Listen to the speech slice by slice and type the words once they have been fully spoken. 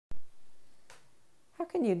How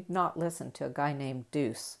can you not listen to a guy named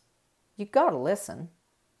Deuce? You gotta listen.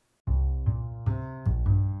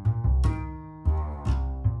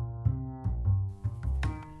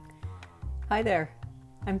 Hi there,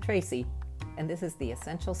 I'm Tracy, and this is the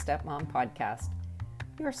Essential Stepmom Podcast,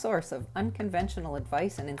 your source of unconventional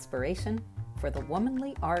advice and inspiration for the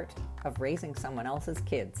womanly art of raising someone else's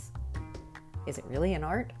kids. Is it really an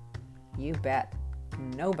art? You bet.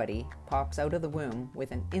 Nobody pops out of the womb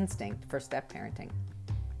with an instinct for step-parenting.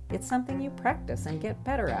 It's something you practice and get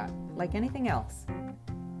better at, like anything else.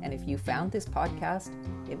 And if you found this podcast,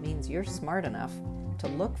 it means you're smart enough to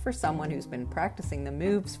look for someone who's been practicing the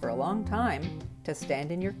moves for a long time to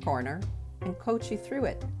stand in your corner and coach you through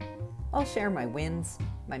it. I'll share my wins,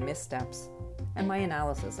 my missteps, and my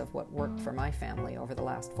analysis of what worked for my family over the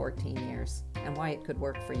last 14 years and why it could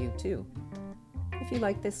work for you too. If you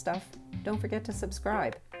like this stuff, don't forget to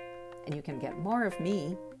subscribe, and you can get more of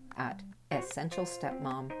me at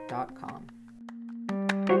essentialstepmom.com.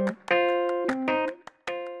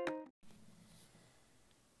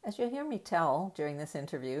 As you'll hear me tell during this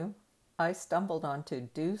interview, I stumbled onto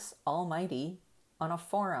Deuce Almighty on a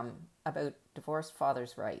forum about divorced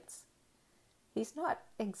fathers' rights. He's not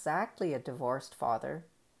exactly a divorced father.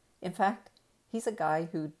 In fact, he's a guy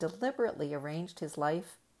who deliberately arranged his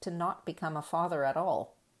life to not become a father at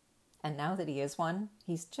all. And now that he is one,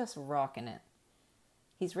 he's just rocking it.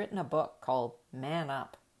 He's written a book called Man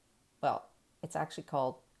Up. Well, it's actually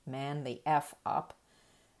called Man the F Up,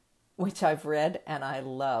 which I've read and I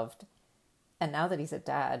loved. And now that he's a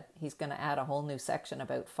dad, he's going to add a whole new section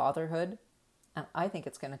about fatherhood. And I think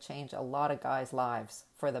it's going to change a lot of guys' lives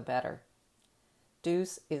for the better.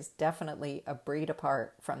 Deuce is definitely a breed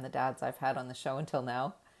apart from the dads I've had on the show until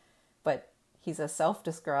now. But he's a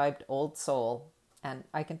self-described old soul. And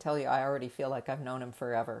I can tell you, I already feel like I've known him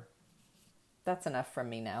forever. That's enough from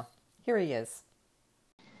me now. Here he is.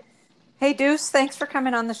 Hey, Deuce, thanks for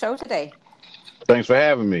coming on the show today. Thanks for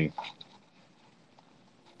having me.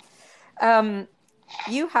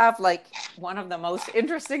 You have like one of the most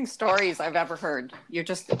interesting stories I've ever heard. You're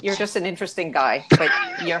just an interesting guy, but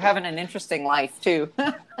you're having an interesting life too.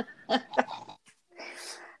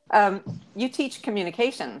 You teach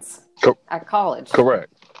communications at college.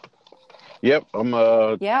 Correct. Yep, I'm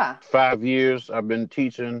 5 years I've been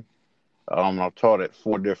teaching. I've taught at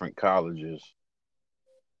 4 different colleges.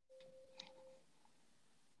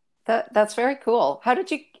 That's very cool. How did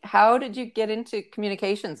you get into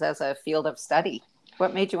communications as a field of study?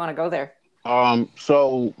 What made you want to go there?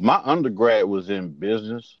 So my undergrad was in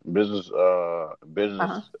business. Well,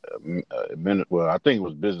 I think it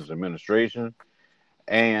was business administration,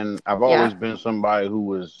 and I've always been somebody who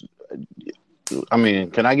was. I mean,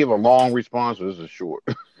 can I give a long response or is it short?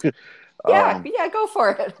 Yeah, go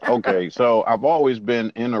for it. Okay, so I've always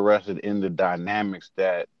been interested in the dynamics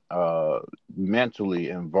that mentally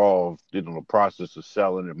involved, the process of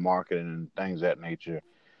selling and marketing and things of that nature,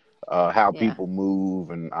 how people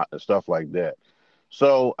move and stuff like that.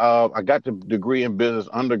 So I got the degree in business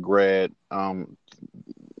undergrad.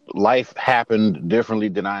 Life happened differently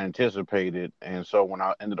than I anticipated, and so when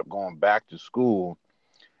I ended up going back to school,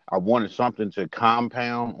 I wanted something to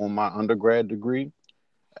compound on my undergrad degree.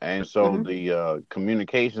 And so the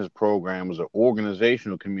communications program was an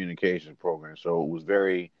organizational communications program. So it was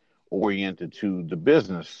very oriented to the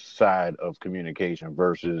business side of communication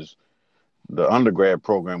versus the undergrad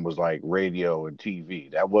program was like radio and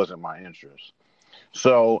TV. That wasn't my interest.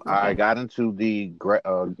 So I got into the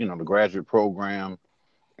graduate program,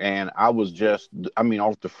 and I was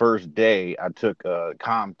off the first day, I took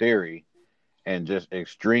comm theory, and just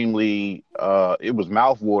extremely it was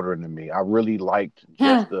mouthwatering to me. I really liked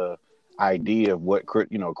just the idea of what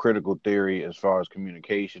critical theory as far as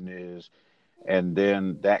communication is, and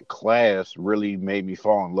then that class really made me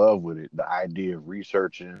fall in love with it, the idea of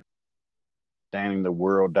researching, understanding the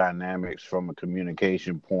world dynamics from a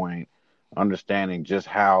communication point, understanding just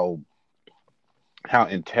how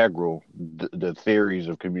integral the theories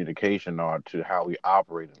of communication are to how we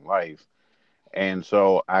operate in life. And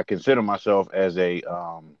so I consider myself as a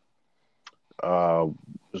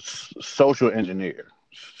social engineer.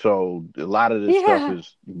 So a lot of this stuff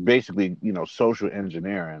is basically, social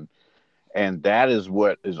engineering. And that is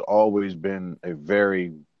what has always been a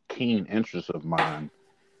very keen interest of mine.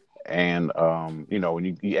 And,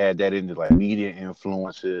 when you add that into like media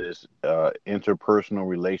influences, interpersonal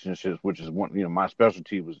relationships, which is one, my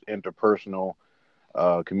specialty was interpersonal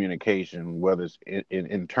communication, whether it's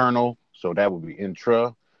internal, so that would be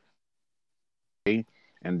intra, and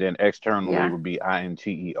then externally would be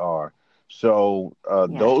INTER. So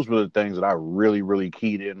those were the things that I really, really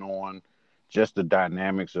keyed in on just the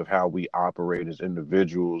dynamics of how we operate as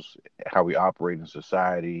individuals, how we operate in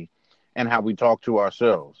society, and how we talk to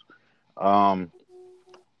ourselves. Um,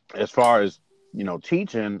 as far as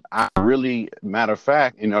teaching, I really, matter of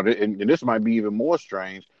fact, and this might be even more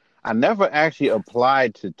strange. I never actually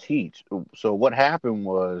applied to teach. So what happened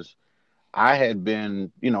was I had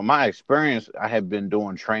been, my experience. I had been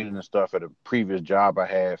doing training and stuff at a previous job I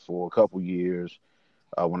had for a couple years.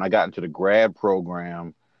 When I got into the grad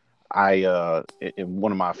program, in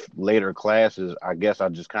one of my later classes, I guess I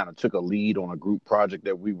just kind of took a lead on a group project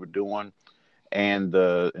that we were doing, and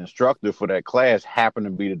the instructor for that class happened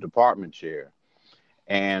to be the department chair.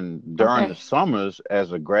 And during the Okay. summers,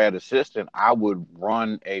 as a grad assistant, I would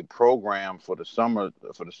run a program for the summer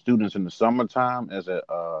for the students in the summertime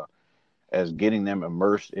as getting them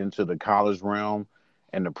immersed into the college realm.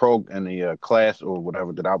 And the class or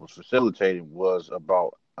whatever that I was facilitating was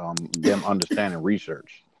about them understanding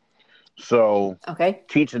research. So Okay.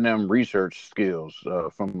 teaching them research skills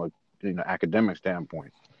from a academic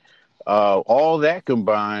standpoint. All that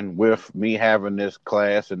combined with me having this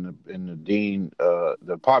class, and the dean, the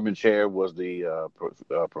department chair was the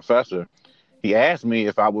professor. He asked me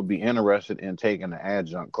if I would be interested in taking an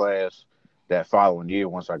adjunct class that following year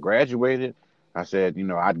once I graduated. I said,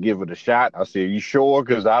 I'd give it a shot. I said, you sure?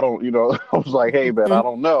 Because I don't, I was like, hey, man, I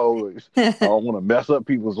don't know. I don't want to mess up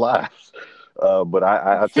people's lives. But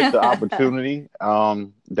I took the opportunity.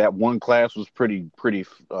 That one class was pretty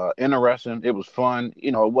interesting. It was fun.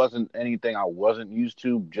 It wasn't anything I wasn't used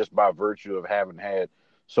to, just by virtue of having had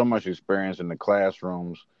so much experience in the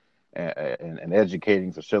classrooms and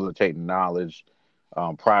educating, facilitating knowledge.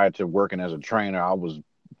 Prior to working as a trainer, I was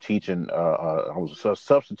teaching. I was a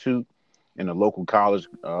substitute in the local college.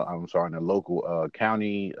 I'm sorry, in the local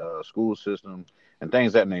county school system and things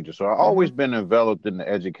of that nature. So I've Hmm. always been enveloped in the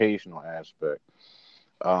educational aspect.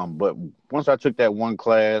 But once I took that one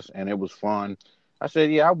class and it was fun, I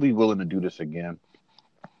said, yeah, I'll be willing to do this again.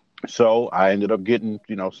 So I ended up getting,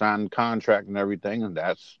 signed the contract and everything, and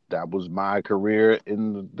that was my career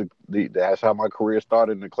in that's how my career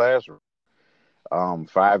started in the classroom.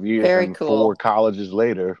 5 years Very and four cool. colleges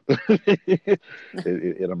later,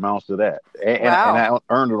 it amounts to that. And Wow.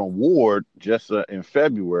 I earned an award just in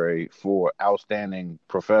February for outstanding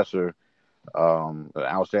professor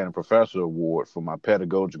award for my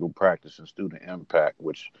pedagogical practice and student impact,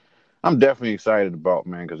 which I'm definitely excited about,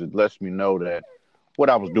 man, because it lets me know that what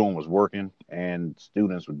I was doing was working, and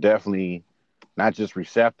students were definitely not just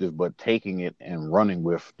receptive, but taking it and running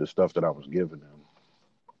with the stuff that I was giving them.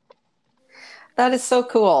 That is so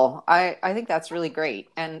cool. I think that's really great.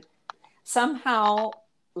 And somehow,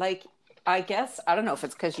 like, I guess, I don't know if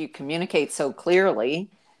it's because you communicate so clearly,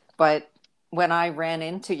 but when I ran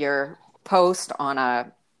into your post on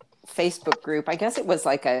a Facebook group, I guess it was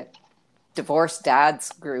like a divorced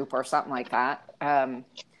dads group or something like that,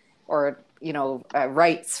 or,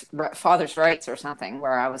 father's rights or something,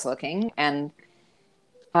 where I was looking. And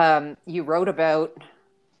you wrote about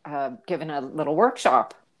giving a little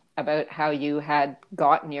workshop about how you had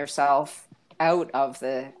gotten yourself out of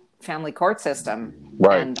the family court system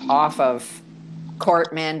Right. and off of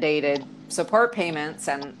court mandated support payments.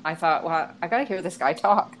 And I thought, well, I got to hear this guy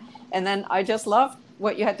talk. And then I just loved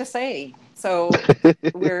what you had to say. So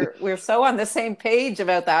we're so on the same page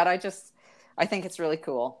about that. I think it's really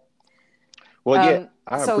cool. Well, yeah,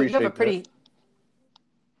 I So you have a appreciate that. pretty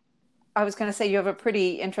I was going to say you have a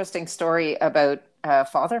pretty interesting story about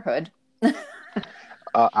fatherhood.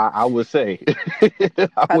 I would say, I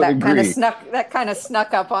How would agree. that kind of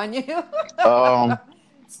snuck up on you. Um,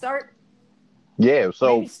 start yeah, Maybe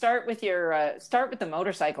so start with the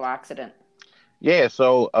motorcycle accident. yeah,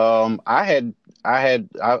 so I'm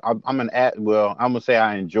well, I'm gonna say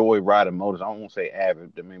I enjoy riding motors. I don't want to say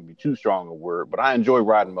avid, that may be too strong a word, but I enjoy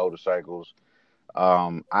riding motorcycles.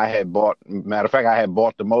 I had bought, matter of fact, I had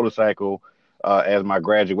bought the motorcycle as my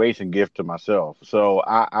graduation gift to myself. So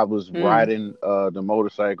I was Mm. riding the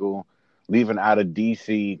motorcycle, leaving out of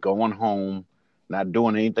DC, going home, not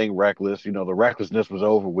doing anything reckless. The recklessness was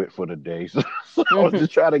over with for the day. So I was Hmm.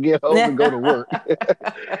 just trying to get home and go to work.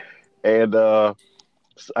 And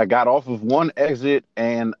I got off of one exit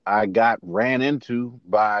and I got ran into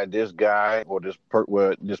by this guy or this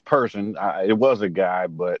person. It was a guy,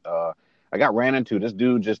 but I got ran into. This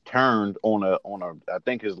dude just turned on a. I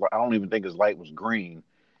don't even think his light was green,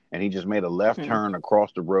 and he just made a left Mm. turn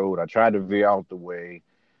across the road. I tried to veer out the way.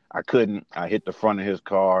 I couldn't. I hit the front of his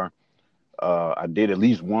car. I did at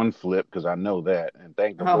least one flip because I know that, and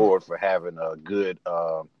thank the Oh, Lord for having a good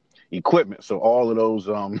equipment. So all of those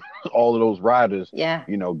all of those riders, yeah,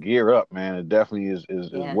 gear up, man. It definitely is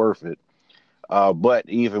yeah. worth it. But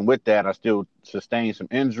even with that, I still sustained some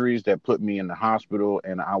injuries that put me in the hospital,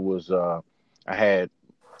 and I had,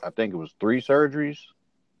 I think it was 3 surgeries,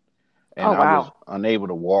 Oh, and I was wow. unable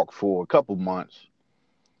to walk for a couple months.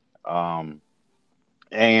 Um,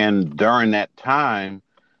 and during that time,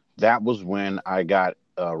 that was when I got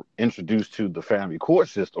introduced to the family court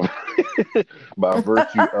system by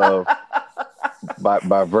virtue of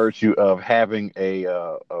by virtue of having a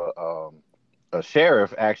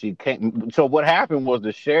sheriff actually came. So what happened was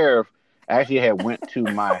the sheriff actually had went to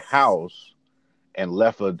my house and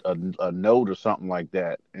left a note or something like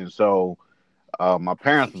that. And so my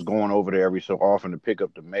parents was going over there every so often to pick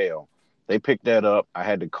up the mail. They picked that up. I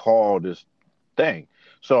had to call this thing.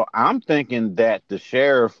 So I'm thinking that the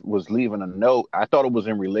sheriff was leaving a note. I thought it was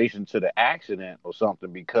in relation to the accident or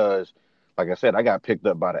something because, like I said, I got picked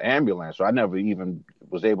up by the ambulance. So I never even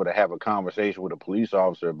was able to have a conversation with a police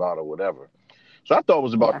officer about it or whatever. So I thought it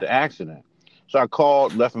was about Yeah. the accident. So I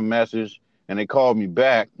called, left a message, and they called me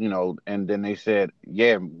back, and then they said,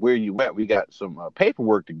 "Yeah, where you at? We got some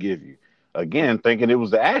paperwork to give you." Again, thinking it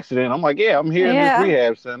was the accident. I'm like, "Yeah, I'm here in this Yeah.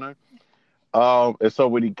 rehab center." And so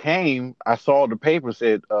when he came, I saw the paper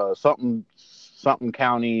said something, something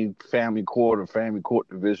county family court or family court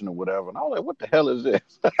division or whatever, and I was like, "What the hell is this?"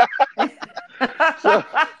 so,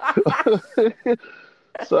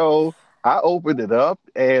 so I opened it up,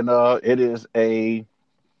 and it is the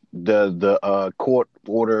court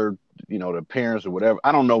order, the parents or whatever.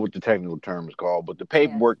 I don't know what the technical term is called, but the Yeah.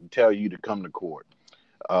 paperwork to tell you to come to court,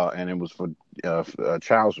 and it was for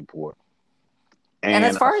child support. And as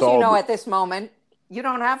And I far as you saw know the at this moment, you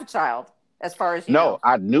don't have a child, as far as you no, know.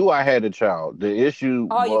 I knew I had a child. The issue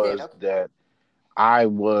Oh, you did. was Okay. that I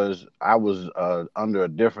was under a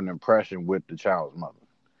different impression with the child's mother. Okay.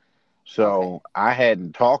 So I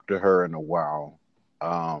hadn't talked to her in a while.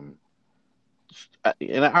 Um,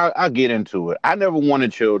 and I'll get into it. I never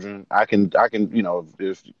wanted children. I can,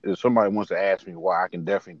 if somebody wants to ask me why, I can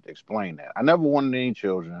definitely explain that. I never wanted any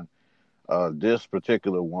children. This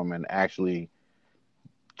particular woman actually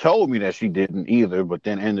told me that she didn't either, but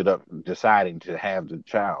then ended up deciding to have the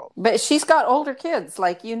child. But she's got older kids.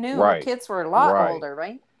 Like you knew her Right, kids were a lot right, older,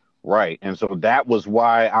 right? right. And so that was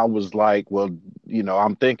why I was like, well,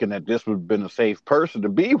 I'm thinking that this would have been a safe person to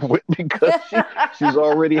be with because she's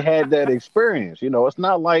already had that experience. It's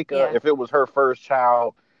not like Yeah. if it was her first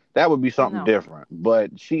child, that would be something No. different.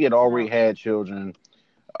 But she had already No. had children,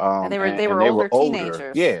 And and, they and were they were older older.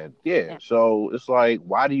 teenagers. Yeah, yeah. Yeah. So it's like,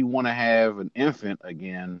 why do you want to have an infant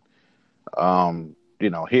again?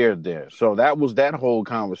 Here, there. So that was that whole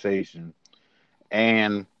conversation.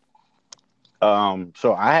 And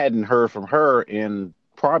so I hadn't heard from her in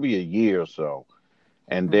probably a year or so.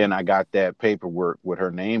 And then Hmm. I got that paperwork with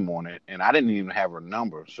her name on it, and I didn't even have her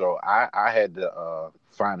number. So I had to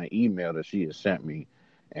find an email that she had sent me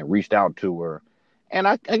and reached out to her. And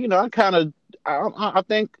I kind of, I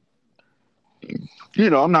think,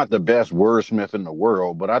 I'm not the best wordsmith in the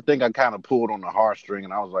world, but I think I kind of pulled on the heartstring,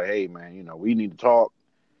 and I was like, hey, man, we need to talk.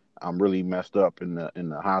 I'm really messed up in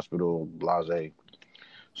the hospital, blase.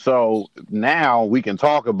 So now we can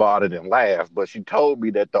talk about it and laugh. But she told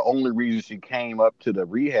me that the only reason she came up to the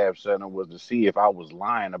rehab center was to see if I was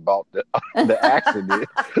lying about the the accident.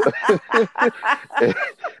 and,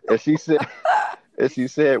 and she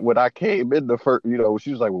said, when I came in the first,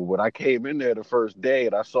 she was like, well, when I came in there the first day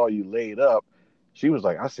and I saw you laid up, she was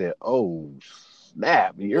like, I said, oh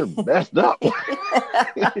snap, you're messed up.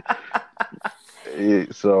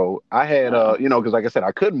 So I had Oh, because like I said,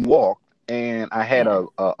 I couldn't walk, and I had yeah.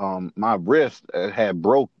 my wrist had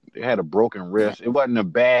a broken wrist. It wasn't a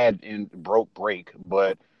bad and broke break,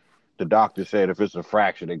 but the doctor said if it's a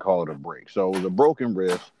fracture, they call it a break. So it was a broken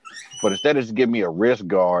wrist, but instead of just giving me a wrist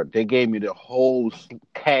guard, they gave me the whole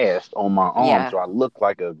cast on my arm, Yeah. so I looked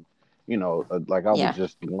like like I was Yeah.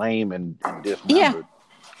 just lame and Yeah. dismembered.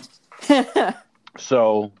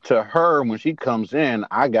 So to her, when she comes in,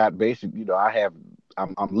 I got basically,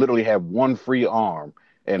 I'm literally have one free arm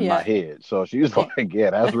in my Yeah. head. So she's Yeah. like, yeah,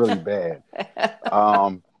 that's really bad.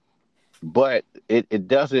 Um, but it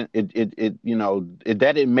doesn't, that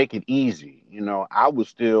didn't make it easy. I was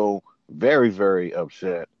still very, very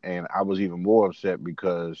upset. And I was even more upset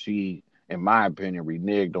because she, in my opinion,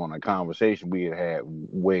 reneged on a conversation we had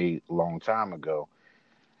way long time ago.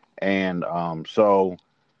 And so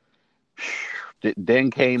then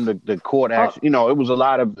came the court Oh, action. It was a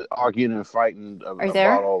lot of arguing and fighting are you about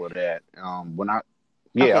there? all of that.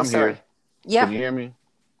 Yeah, Okay, I'm sorry. here. Can Yeah. you hear me?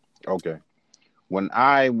 Okay. When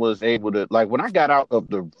I was able to, like, when I got out of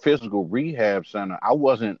the physical rehab center, I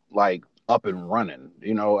wasn't like up and running.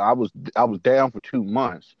 I was down for 2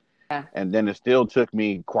 months, And then it still took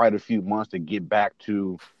me quite a few months to get back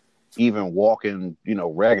to even walking,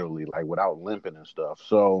 regularly, like without limping and stuff.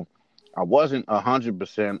 So I wasn't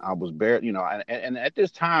 100%. I was bare, and at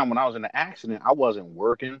this time when I was in the accident, I wasn't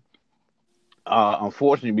working.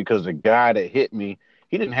 Unfortunately, because the guy that hit me,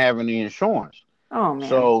 he didn't have any insurance. Oh man.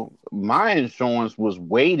 So my insurance was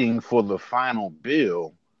waiting for the final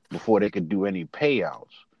bill before they could do any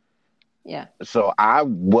payouts. Yeah. So I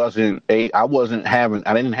didn't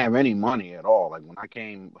have any money at all. Like when I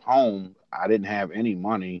came home, I didn't have any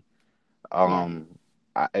money. Yeah. Um,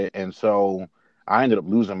 and so I ended up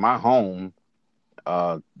losing my home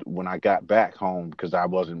when I got back home because I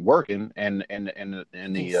wasn't working, and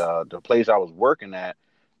Jeez. the place I was working at,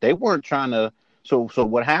 they weren't trying to. So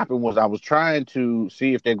what happened was I was trying to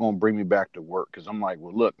see if they're going to bring me back to work because I'm like,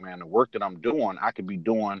 well, look, man, the work that I'm doing, I could be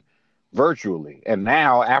doing virtually, and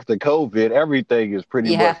now after COVID, everything is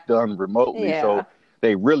pretty Yeah. much done remotely. So Yeah.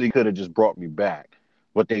 they really could have just brought me back,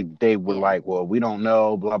 but they were Yeah. like, well, we don't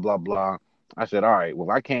know, blah blah blah. I said, all right,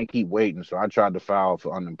 well, I can't keep waiting, so I tried to file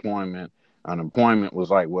for unemployment. Unemployment was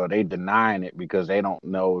like, well, they denying it because they don't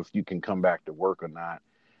know if you can come back to work or not.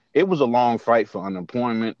 It was a long fight for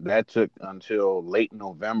unemployment. That took until late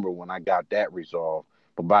November when I got that resolved.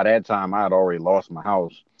 But by that time, I had already lost my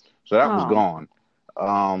house, so that was Oh. gone.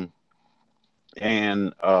 Um,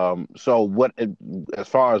 and so what? As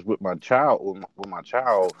far as with my child,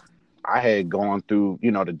 I had gone through,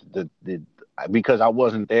 the because I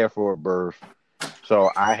wasn't there for a birth, so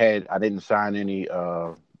I didn't sign any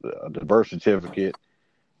the birth certificate,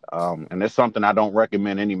 and it's something I don't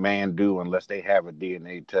recommend any man do unless they have a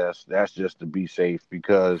DNA test. That's just to be safe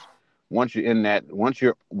because once your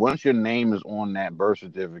name is on that birth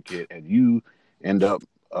certificate and you end up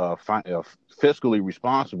fiscally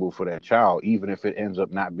responsible for that child, even if it ends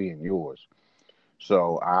up not being yours.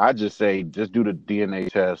 So I just say just do the DNA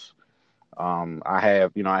test.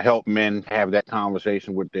 I help men have that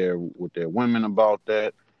conversation with their women about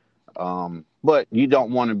that, but you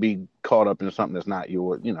don't want to be caught up in something that's not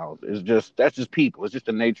yours. That's just people. It's just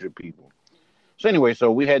the nature of people. So anyway,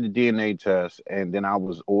 so we had the DNA test, and then I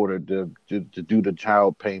was ordered to do the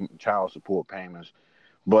child support payments.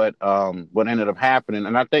 But what ended up happening,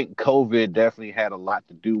 and I think COVID definitely had a lot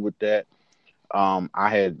to do with that. I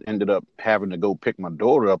had ended up having to go pick my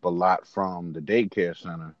daughter up a lot from the daycare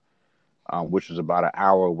center, which was about an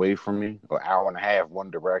hour away from me, or hour and a half one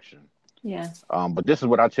direction. Yeah. But this is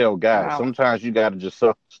what I tell guys. Wow. Sometimes you got to just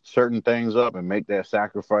suck certain things up and make that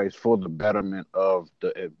sacrifice for the betterment of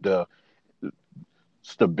the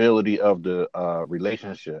stability of the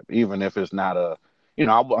relationship, even if it's not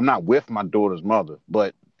I'm not with my daughter's mother,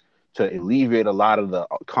 but to alleviate a lot of the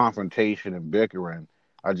confrontation and bickering,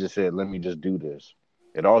 I just said, let me just do this.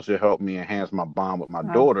 It also helped me enhance my bond with my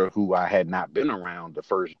Wow. daughter, who I had not been around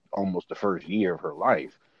almost the first year of her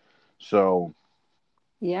life. So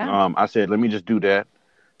Yeah. I said, let me just do that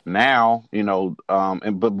now,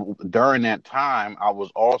 but during that time, I was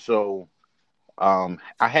also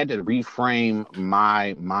I had to reframe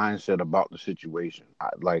my mindset about the situation.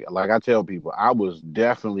 Like I tell people, I was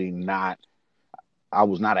not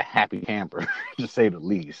a happy camper to say the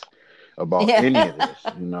least about any of Yeah. this.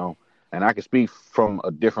 And I can speak from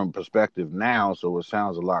a different perspective now, so it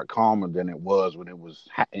sounds a lot calmer than it was when it was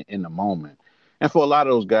in the moment. And for a lot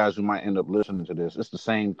of those guys who might end up listening to this, it's the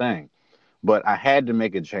same thing. But I had to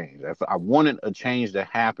make a change. If I wanted a change to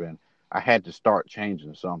happen, I had to start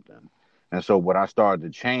changing something. And so what I started to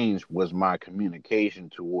change was my communication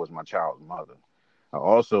towards my child's mother. I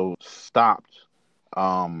also stopped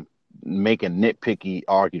um, making nitpicky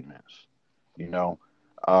arguments. You know,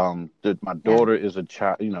 my Yeah. daughter is a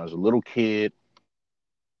child. Is a little kid.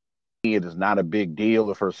 It is not a big deal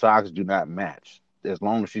if her socks do not match, as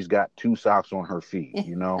long as she's got two socks on her feet.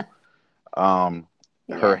 Um,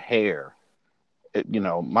 her Yeah. hair.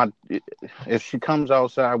 If she comes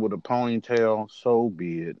outside with a ponytail, so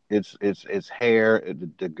be it. It's hair.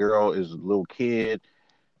 The girl is a little kid.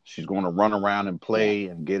 She's going to run around and Yeah. play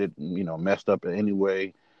and get it, messed up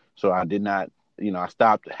anyway. So I did not, I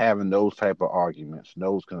stopped having those type of arguments,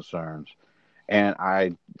 those concerns. And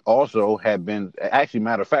I also have been, actually,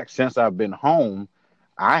 matter of fact, since I've been home,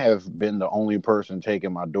 I have been the only person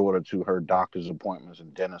taking my daughter to her doctor's appointments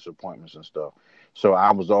and dentist appointments and stuff. So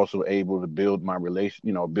I was also able to build a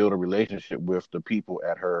relationship with the people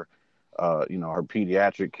at her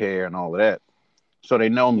pediatric care and all of that. So they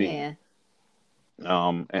know me. Yeah.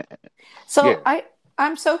 Um, and- So yeah.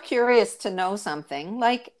 I'm so curious to know something.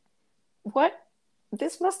 Like what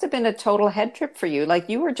this must have been a total head trip for you. Like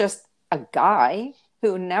you were just a guy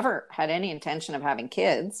who never had any intention of having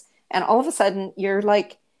kids, and all of a sudden you're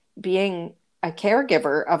like being a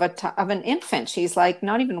caregiver of of an infant. She's like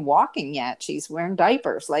not even walking yet. She's wearing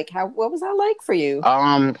diapers. Like what was that like for you?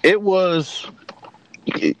 It was,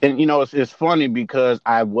 and it's funny because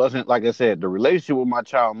I wasn't, like I said, the relationship with my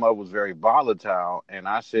child mother was very volatile, and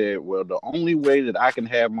I said, well, the only way that I can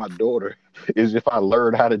have my daughter is if I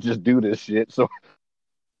learn how to just do this shit, so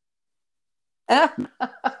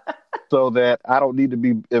that I don't need to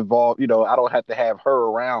be involved. I don't have to have her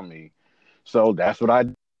around me. So that's what I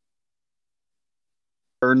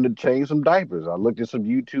learned, to change some diapers. I looked at some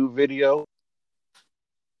YouTube videos,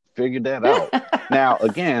 figured that out. Now,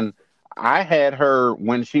 again, I had her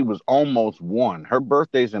when she was almost 1. Her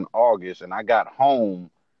birthday's in August, and I got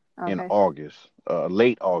home in Okay. August,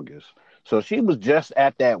 late August. So she was just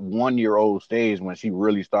at that 1 year old stage when she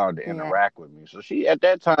really started to Yeah. interact with me. So she, at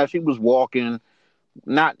that time, she was walking,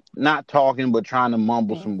 not talking, but trying to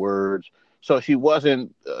mumble Yeah. some words. So she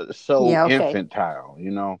wasn't so Yeah. Okay. infantile.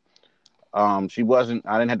 She wasn't.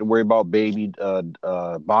 I didn't have to worry about baby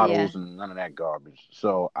Yeah. bottles and none of that garbage.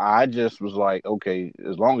 So I just was like, okay,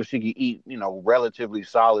 as long as she can eat, relatively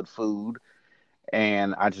solid food,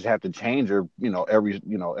 and I just have to change her,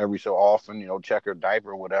 every so often, check her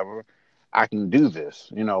diaper or whatever. I can do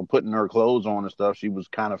this. Putting her clothes on and stuff. She was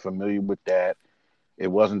kind of familiar with that. It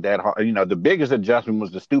wasn't that hard. The biggest adjustment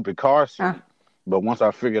was the stupid car Uh, seat. But once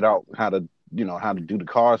I figured out how to do the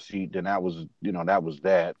car seat, then that was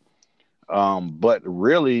that. But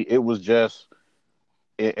really, it was just,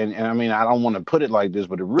 and I mean, I don't want to put it like this,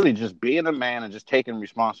 but it really just being a man and just taking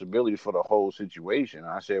responsibility for the whole situation. And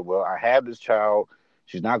I said, well, I have this child.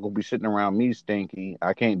 She's not going to be sitting around me stinky.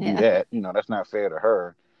 I can't do yeah. that. That's not fair to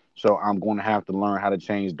her. So I'm going to have to learn how to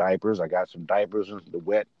change diapers. I got some diapers and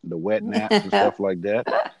the wet naps and stuff like that,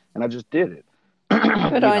 and I just did it.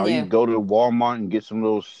 Good on You you. can go to Walmart and get some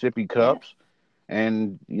little sippy Yeah. cups,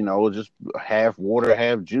 and just half water,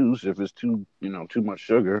 half juice if it's too much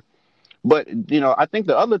sugar. But I think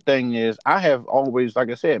the other thing is I have always, like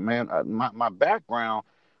I said, man, my background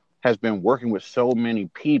has been working with so many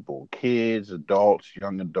people, kids, adults,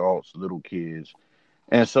 young adults, little kids.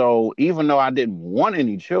 And so even though I didn't want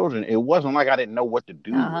any children, it wasn't like I didn't know what to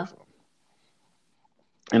do Uh-huh. with them.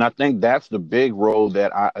 And I think that's the big role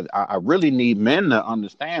that I really need men to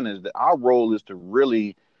understand, is that our role is to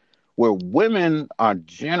really, where women are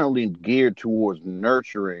generally geared towards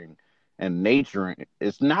nurturing and naturing.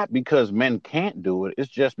 It's not because men can't do it.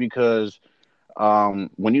 It's just because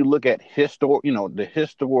when you look at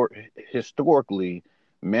historically,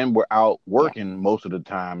 men were out Yeah. working most of the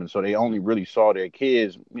time, and so they only really saw their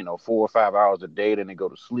kids, 4 or 5 hours a day. Then they go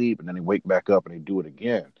to sleep, and then they wake back up and they do it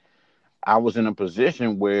again. I was in a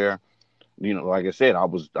position where, like I said, I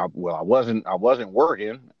wasn't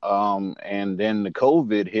working. And then the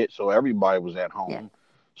COVID hit, so everybody was at Yeah. home.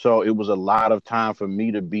 So it was a lot of time for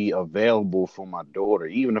me to be available for my daughter,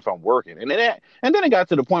 even if I'm working. And then it got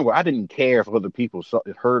to the point where I didn't care if other people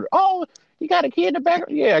heard, oh, you got a kid in the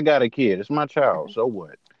background? Yeah, I got a kid. It's my child. So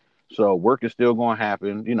what? So work is still going to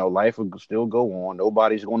happen. Life will still go on.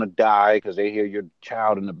 Nobody's going to die because they hear your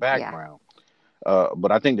child in the Yeah. background.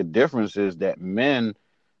 But I think the difference is that men,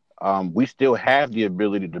 we still have the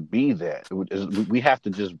ability to be that. We have to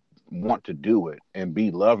just want to do it and be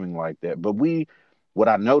loving like that. But what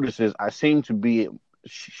I notice is I seem to be,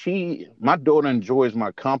 my daughter enjoys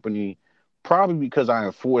my company probably because I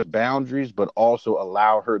enforce boundaries, but also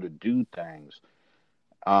allow her to do things,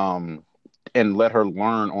 um, and let her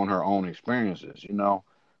learn on her own experiences.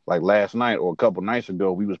 Like last night or a couple nights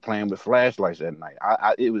ago, we was playing with flashlights at night.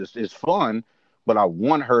 It's fun, but I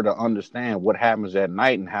want her to understand what happens at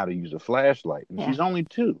night and how to use a flashlight. And Yeah. she's only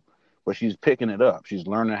 2, but she's picking it up. She's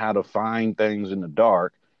learning how to find things in the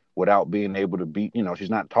dark without being able to be, she's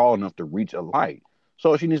not tall enough to reach a light.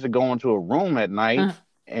 So she needs to go into a room at night, Uh,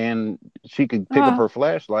 and she can pick up uh, her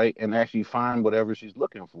flashlight and actually find whatever she's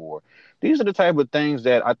looking for. These are the type of things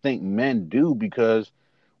that I think men do because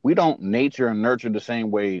we don't nature and nurture the same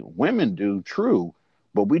way women do, true,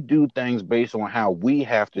 but we do things based on how we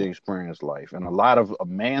have to yeah. experience life. And a lot of a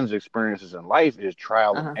man's experiences in life is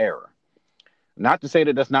trial and Uh-huh. error. Not to say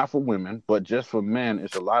that that's not for women, but just for men,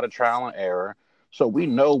 it's a lot of trial and error. So we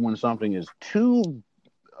know when something is too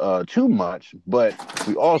much, but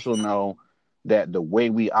we also know that the way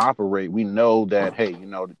we operate, we know that, hey,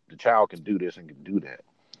 the child can do this and can do that.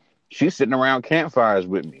 She's sitting around campfires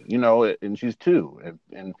with me, and she's 2.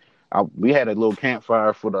 And we had a little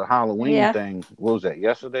campfire for the Halloween Yeah. thing. What was that,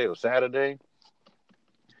 yesterday or Saturday?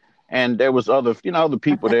 And there was other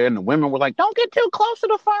people there, and the women were like, "Don't get too close to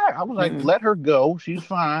the fire." I was like, Mm. "Let her go. She's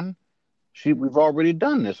fine. We've already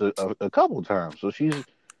done this a couple times, so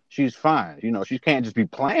she's fine. You know, she can't just be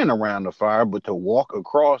playing around the fire, but to walk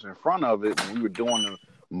across in front of it when we were doing the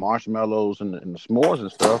marshmallows and the s'mores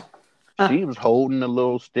and stuff, Uh, she was holding the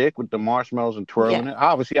little stick with the marshmallows and yeah. twirling it.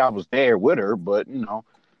 Obviously, I was there with her, but you know,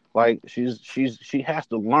 like she has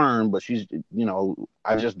to learn, but she's, you know,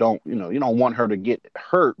 I just don't, you know, you don't want her to get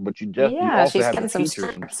hurt, but you Yeah, also she's have to getting some teach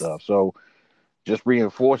her some steps. stuff. So just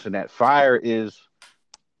reinforcing that fire is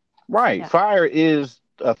right. Yeah. Fire is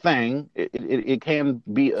a thing. It can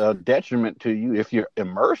be a detriment to you if you're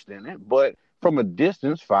immersed in it, but from a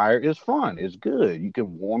distance, fire is fun. It's good. You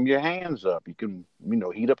can warm your hands up. You can, you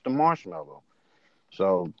know, heat up the marshmallow.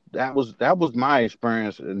 So that was my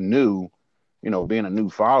experience. New, you know, being a new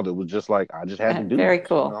father was just like I just had to do Very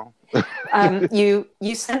this. You cool. know.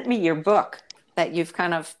 You sent me your book that you've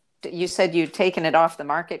kind of, you said you'd taken it off the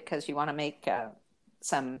market because you want to make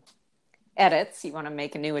some edits. You want to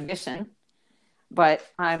make a new edition, but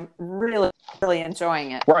I'm really, really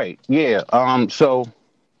enjoying it. Right. Yeah. So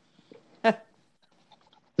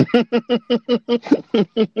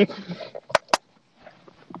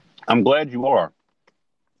I'm glad you are.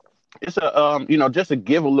 It's a you know, just to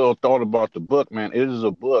give a little thought about the book, man. It is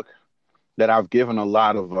a book that I've given a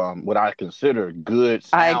lot of what I consider good,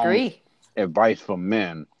 I sound agree. advice for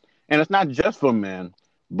men, and it's not just for men,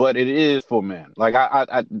 but it is for men. Like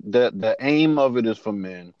the aim of it is for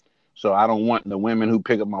men, so I don't want the women who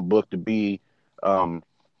pick up my book to be um,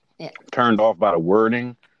 Yeah. turned off by the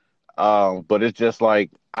wording. But it's just like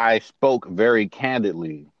I spoke very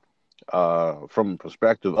candidly from the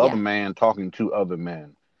perspective of a Yeah. man talking to other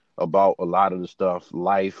men about a lot of the stuff,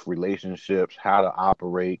 life, relationships, how to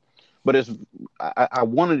operate. But I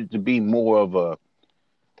wanted it to be more of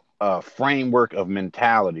a framework of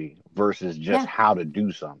mentality versus just Yeah. how to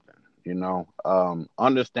do something. You know,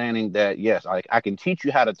 understanding that yes, I can teach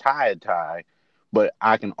you how to tie a tie, but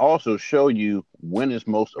I can also show you when it's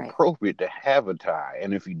most Right. appropriate to have a tie,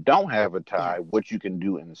 and if you don't have a Yeah. tie, what you can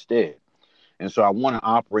do instead. And so I want to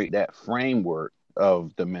operate that framework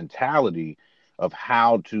of the mentality of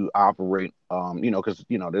how to operate. You know, because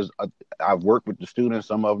you know, I've worked with the students.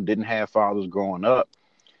 Some of them didn't have fathers growing up,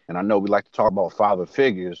 and I know we like to talk about father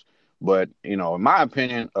figures. But you know, in my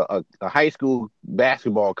opinion, a high school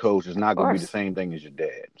basketball coach is Of not going to be the course. same thing as your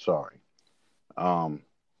dad. Sorry. Um,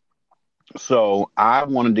 so I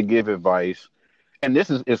wanted to give advice, and this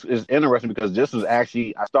is interesting because this was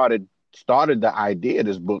actually I started the idea of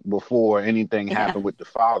this book before anything Yeah. happened with the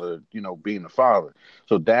father, you know, being the father.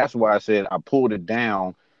 So that's why I said I pulled it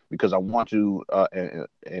down because I want to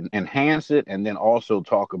enhance it and then also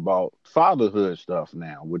talk about fatherhood stuff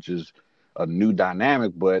now, which is a new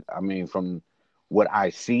dynamic. But I mean, from what I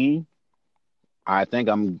see, I think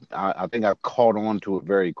I've caught on to it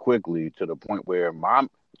very quickly to the point where my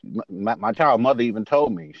child mother even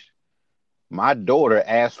told me my daughter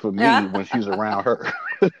asks for me when she's around her.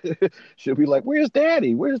 She'll be like, "Where's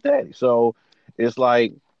daddy? Where's daddy?" So it's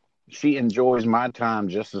like she enjoys my time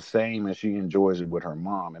just the same as she enjoys it with her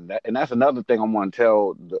mom. And that's another thing I want to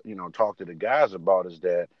tell talk to the guys about is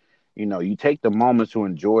that, you know, you take the moments to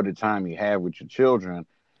enjoy the time you have with your children,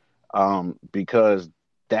 because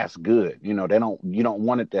that's good. You know, you don't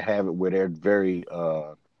want it to have it where they're very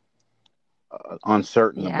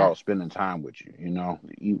uncertain Yeah. about spending time with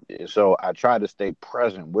you. So I try to stay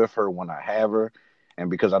present with her when I have her, and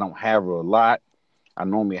because I don't have her a lot, I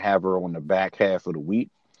normally have her on the back half of the week,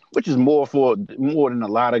 which is more than a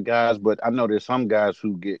lot of guys. But I know there's some guys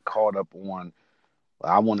who get caught up on,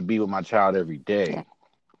 I want to be with my child every Yeah. day.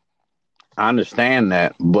 I understand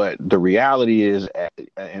that, but the reality is,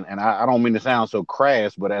 and I don't mean to sound so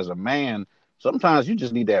crass, but as a man, sometimes you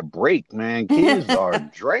just need that break, man. Kids are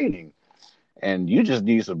draining, and you just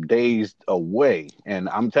need some days away. And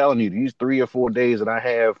I'm telling you, these 3 or 4 days that I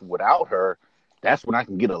have without her, that's when I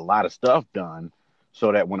can get a lot of stuff done.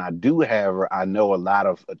 So that when I do have her, I know a lot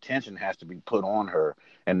of attention has to be put on her.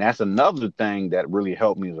 And that's another thing that really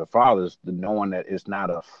helped me as a father is the knowing that it's not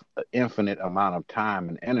a infinite amount of time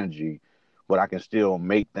and energy, but I can still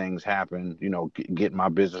make things happen. You know, get my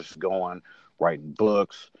business going, writing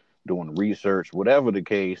books, doing research, whatever the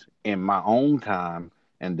case, in my own time.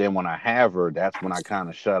 And then when I have her, that's when I kind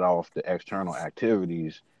of shut off the external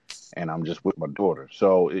activities, and I'm just with my daughter.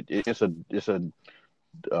 So I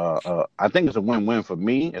think it's a win-win for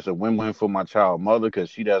me. It's a win-win for my child mother because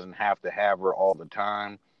she doesn't have to have her all the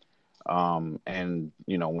time. And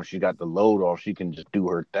you know, when she got the load off, she can just do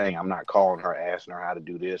her thing. I'm not calling her, asking her how to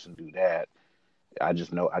do this and do that. I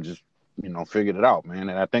just figured it out, man.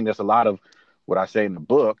 And I think that's a lot of what I say in the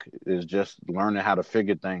book is just learning how to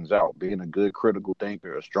figure things out, being a good critical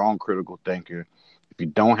thinker, a strong critical thinker. If you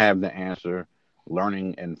don't have the answer,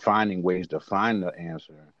 learning and finding ways to find the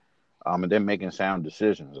answer. and then making sound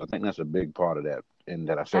decisions. I think that's a big part of that, and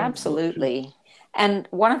that I say in the book too. Absolutely. And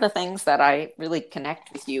one of the things that I really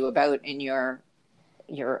connect with you about in your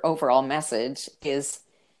overall message is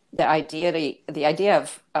the idea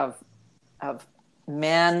of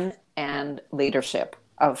men and leadership,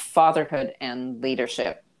 of fatherhood and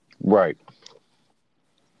leadership. Right.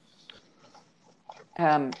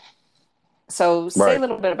 Um, so say a Right.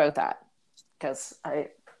 little bit about that, because I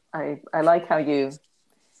like how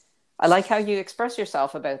I like how you express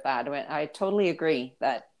yourself about that. I mean, I totally agree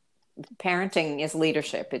that parenting is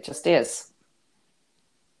leadership. It just is.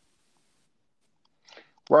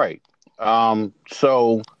 Right.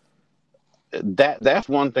 So that's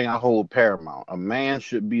one thing I hold paramount. A man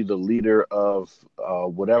should be the leader of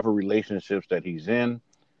whatever relationships that he's in.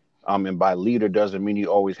 And by leader doesn't mean you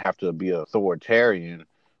always have to be authoritarian,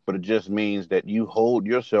 but it just means that you hold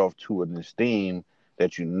yourself to an esteem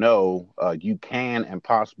that you can and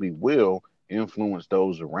possibly will influence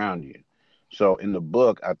those around you. So in the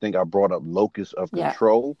book, I think I brought up locus of Yeah.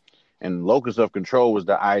 control. And locus of control was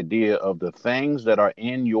the idea of the things that are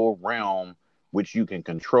in your realm which you can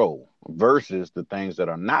control versus the things that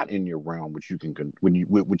are not in your realm which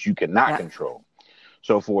which you cannot Yeah. control.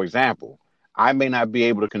 So, for example, I may not be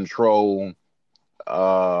able to control,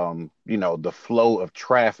 the flow of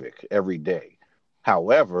traffic every day.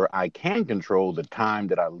 However, I can control the time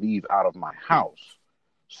that I leave out of my house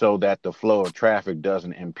so that the flow of traffic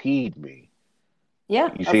doesn't impede me.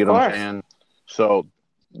 Yeah, You see of what I'm course. saying? So,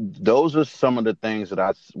 those are some of the things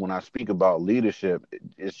that when I speak about leadership,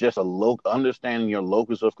 it's just understanding your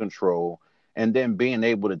locus of control and then being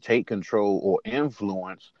able to take control or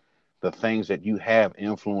influence the things that you have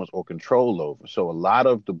influence or control over. So a lot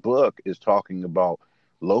of the book is talking about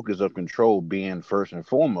locus of control being first and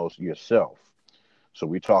foremost yourself. So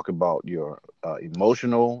we talk about your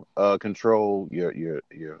emotional control, your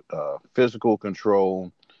physical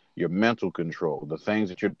control, your mental control, the things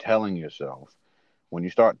that you're telling yourself. When you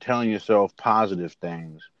start telling yourself positive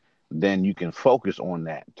things, then you can focus on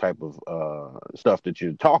that type of stuff that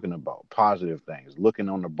you're talking about, positive things, looking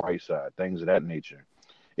on the bright side, things of that nature.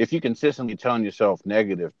 If you consistently telling yourself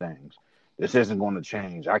negative things, this isn't going to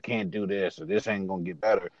change, I can't do this, or this ain't going to get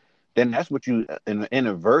better, then that's what you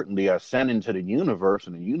inadvertently are sending to the universe,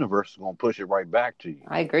 and the universe is going to push it right back to you.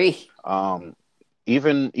 I agree. Um,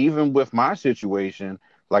 even with my situation,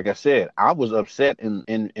 like I said, I was upset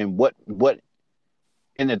in what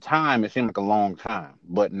in the time it seemed like a long time,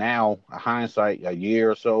 but now hindsight, a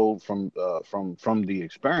year or so from the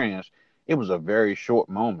experience, it was a very short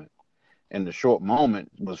moment, and the short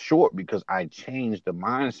moment was short because I changed the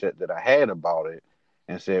mindset that I had about it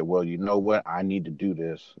and said, well, you know what? I need to do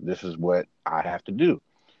this. This is what I have to do.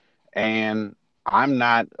 And I'm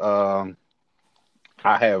not, I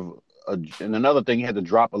have, and another thing, you had to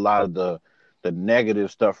drop a lot of the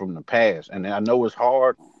negative stuff from the past. And I know it's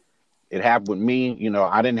hard. It happened with me.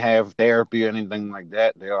 I didn't have therapy or anything like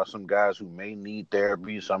that. There are some guys who may need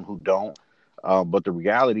therapy, some who don't. But the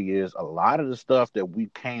reality is, a lot of the stuff that we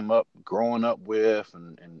came up growing up with,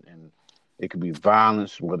 and it could be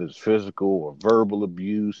violence, whether it's physical or verbal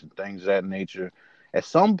abuse and things of that nature. At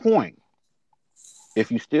some point, if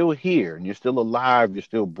you're still here and you're still alive, you're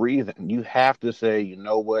still breathing, you have to say, you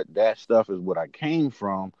know what, that stuff is what I came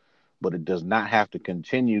from, but it does not have to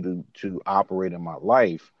continue to operate in my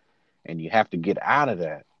life, and you have to get out of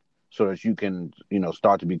that so that you can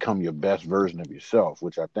start to become your best version of yourself,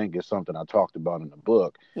 which I think is something I talked about in the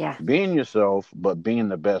book. Yeah. Being yourself, but being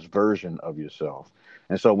the best version of yourself.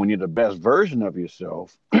 And so when you're the best version of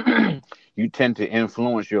yourself, you tend to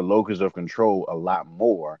influence your locus of control a lot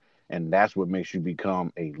more, and that's what makes you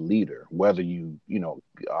become a leader, whether you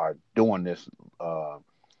are doing this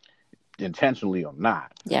intentionally or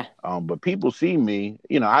not. Yeah. But people see me,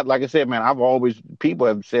 like I said, man, people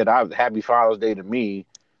have said Happy Father's Day to me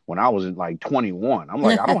when I was like 21. I'm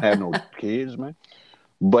like, I don't have no kids, man.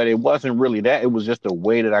 But it wasn't really that. It was just the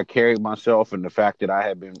way that I carried myself and the fact that I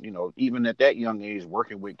had been, even at that young age,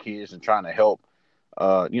 working with kids and trying to help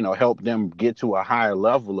them get to a higher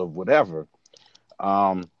level of whatever.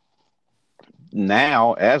 Um,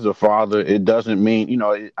 Now as a father, it doesn't mean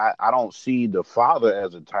I don't see the father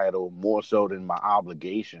as a title more so than my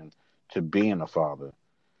obligation to being a father.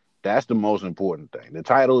 That's the most important thing. The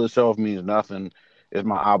title itself means nothing. It's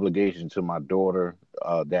my obligation to my daughter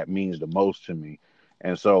that means the most to me.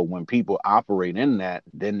 And so when people operate in that,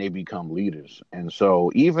 then they become leaders. And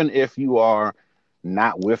so even if you are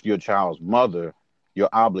not with your child's mother, your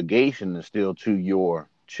obligation is still to your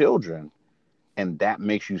children, and that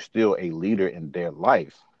makes you still a leader in their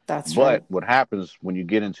life. That's But right. what happens when you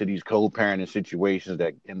get into these co-parenting situations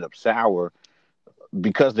that end up sour?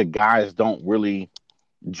 because the guys don't really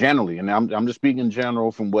generally, and I'm just speaking in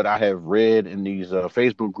general from what I have read in these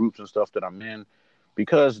Facebook groups and stuff that I'm in,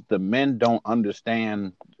 because the men don't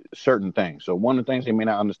understand certain things. So one of the things they may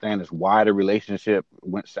not understand is why the relationship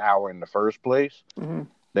went sour in the first place. Mm-hmm.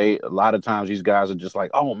 They a lot of times these guys are just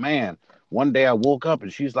like, oh man, one day I woke up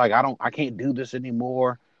and she's like, I can't do this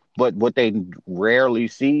anymore. But what they rarely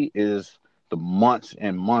see is the months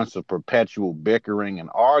and months of perpetual bickering and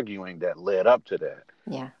arguing that led up to that.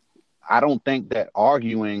 Yeah. I don't think that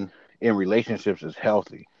arguing in relationships is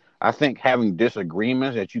healthy. I think having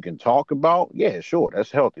disagreements that you can talk about, yeah, sure,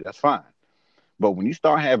 that's healthy, that's fine. But when you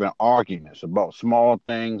start having arguments about small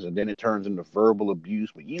things and then it turns into verbal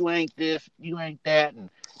abuse, but you ain't this, you ain't that, and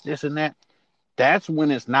this and that, that's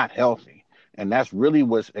when it's not healthy. And that's really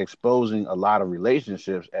what's exposing a lot of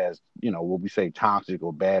relationships as, what we say toxic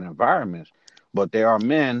or bad environments. But there are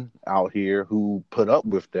men out here who put up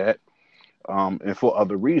with that, and for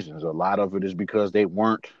other reasons. A lot of it is because they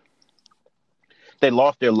lost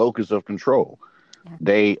their locus of control.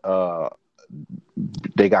 Yeah.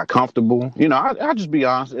 They got comfortable. I'll just be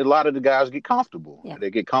honest. A lot of the guys get comfortable. Yeah. They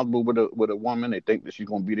get comfortable with a woman. They think that she's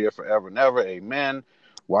gonna be there forever and ever. Amen.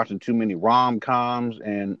 Watching too many rom-coms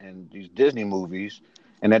and these Disney movies,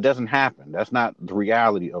 and that doesn't happen. That's not the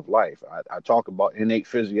reality of life. I talk about innate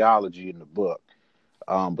physiology in the book,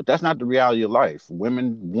 but that's not the reality of life.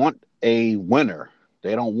 Women want a winner.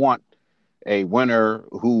 They don't want a winner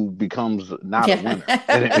who becomes not a winner.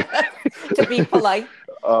 To be polite.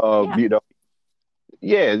 Yeah.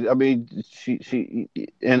 Yeah, I mean,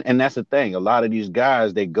 and that's the thing. A lot of these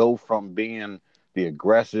guys, they go from being the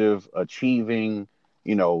aggressive, achieving,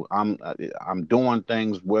 I'm doing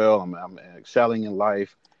things well, I'm excelling in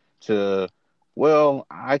life, to, well,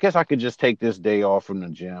 I guess I could just take this day off from the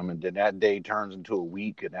gym, and then that day turns into a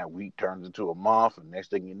week, and that week turns into a month, and next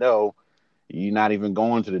thing you know, you're not even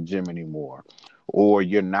going to the gym anymore, or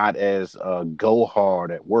you're not as go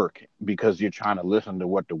hard at work because you're trying to listen to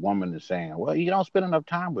what the woman is saying. Well, you don't spend enough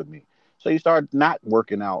time with me. So you start not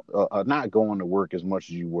working out, not going to work as much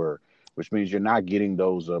as you were, which means you're not getting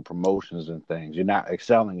those promotions and things. You're not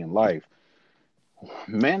excelling in life.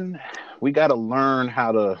 Men, we got to learn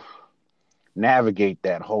how to navigate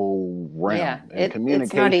that whole realm. Yeah, and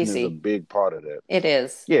communication is a big part of that. It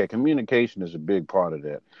is. Yeah, communication is a big part of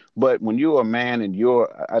that. But when you're a man and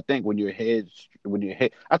I think when your head,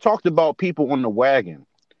 I talked about people on the wagon.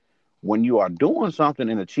 When you are doing something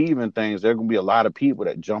and achieving things, there are going to be a lot of people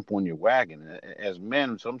that jump on your wagon. As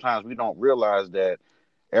men, sometimes we don't realize that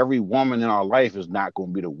every woman in our life is not going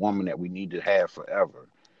to be the woman that we need to have forever.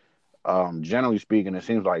 Generally speaking, it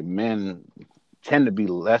seems like men tend to be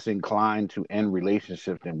less inclined to end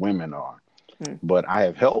relationships than women are. But I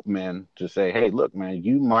have helped men to say, hey, look, man,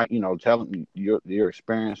 you might, tell them your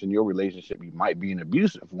experience in your relationship, you might be an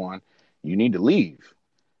abusive one. You need to leave.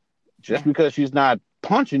 Just because she's not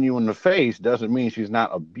punching you in the face doesn't mean she's not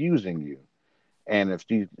abusing you. And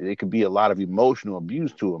it could be a lot of emotional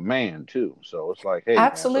abuse to a man too. So it's like, hey,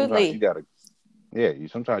 absolutely. Man,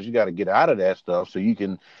 sometimes you got to get out of that stuff so you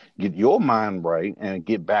can get your mind right and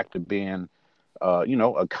get back to being,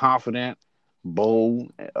 a confident,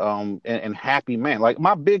 bold, and happy man. Like,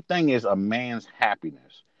 my big thing is a man's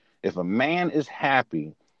happiness. If a man is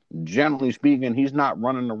happy, generally speaking, he's not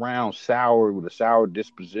running around sour with a sour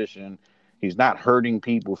disposition. He's not hurting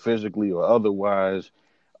people physically or otherwise.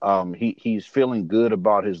 He's feeling good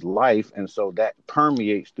about his life, and so that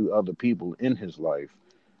permeates through other people in his life.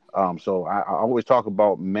 So I always talk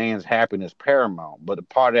about man's happiness paramount, but a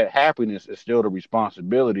part of that happiness is still the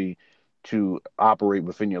responsibility to operate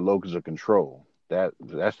within your locus of control.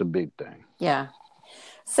 That's the big thing. Yeah.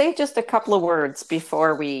 Say just a couple of words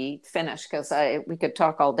before we finish, because we could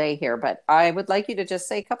talk all day here, but I would like you to just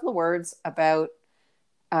say a couple of words about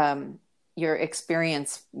your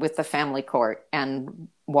experience with the family court and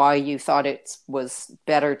why you thought it was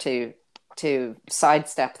better to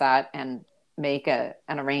sidestep that and make an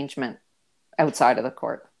arrangement outside of the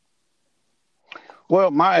court. Well,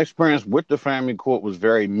 my experience with the family court was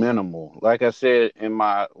very minimal. Like I said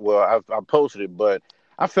I posted it, but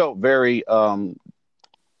I felt very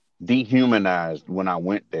dehumanized when I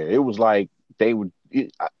went there. It was like they would,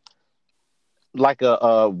 like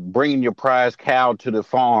bringing your prize cow to the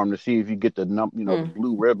farm to see if you get the the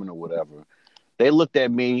blue ribbon or whatever. They looked at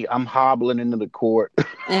me. I'm hobbling into the court.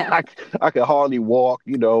 Yeah. I could hardly walk,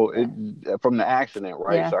 from the accident,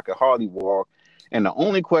 right? Yeah. So I could hardly walk. And the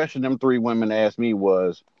only question them three women asked me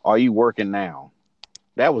was, "Are you working now?"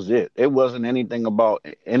 That was it. It wasn't anything about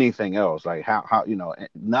anything else. Like how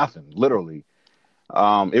nothing, literally.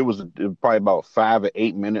 It was probably about 5 or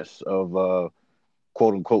 8 minutes of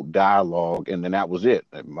quote unquote dialogue, and then that was it.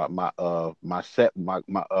 My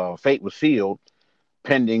fate was sealed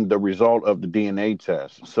pending the result of the DNA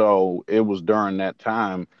test. So it was during that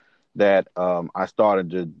time that I started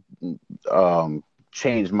to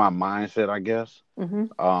change my mindset, I guess.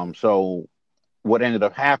 Mm-hmm. So what ended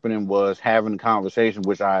up happening was having a conversation,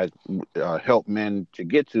 which I help men to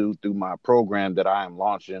get to through my program that I am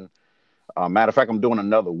launching. Matter of fact, I'm doing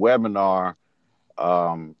another webinar.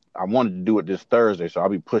 I wanted to do it this Thursday, so I'll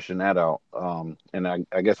be pushing that out. And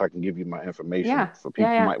I guess I can give you my information Yeah. for Yeah. people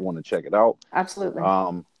who Yeah. might want to check it out. Absolutely.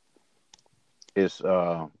 Um, it's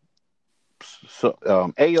AO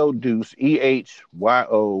Deuce, EHYODEUCE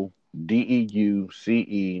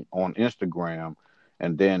on Instagram,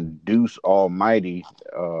 and then Deuce Almighty.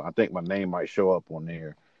 I think my name might show up on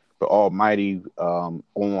there, but Almighty on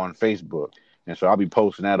Facebook. And so I'll be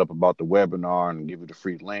posting that up about the webinar and give you the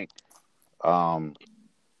free link. Um,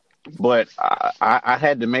 but I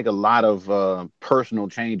had to make a lot of personal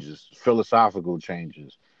changes, philosophical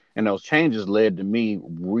changes, and those changes led to me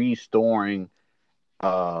restoring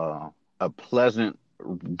uh, a pleasant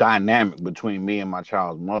dynamic between me and my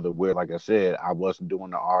child's mother, where, like I said, I wasn't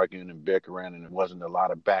doing the arguing and bickering, and it wasn't a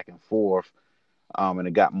lot of back and forth, and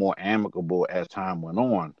it got more amicable as time went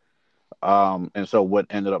on. And so, what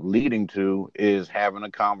ended up leading to is having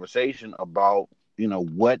a conversation about,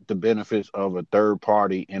 what the benefits of a third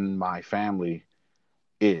party in my family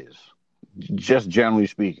is, just generally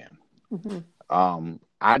speaking. Mm-hmm.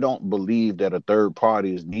 I don't believe that a third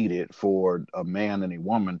party is needed for a man and a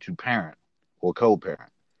woman to parent or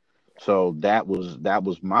co-parent. So that was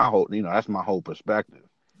my whole, that's my whole perspective.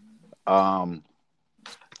 Um,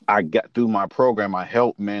 I got through my program, I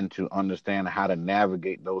help men to understand how to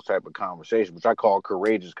navigate those type of conversations, which I call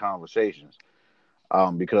courageous conversations,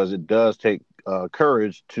 because it does take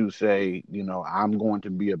courage to say, I'm going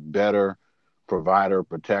to be a better provider,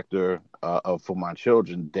 protector for my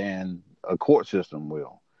children than a court system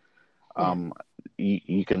will. Yeah. Um,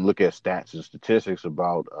 you can look at stats and statistics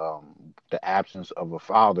about the absence of a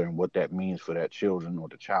father and what that means for that children or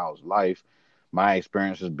the child's life. My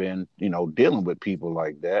experience has been, dealing with people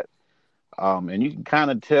like that. And you can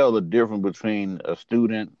kind of tell the difference between a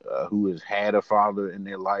student who has had a father in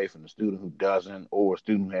their life and a student who doesn't, or a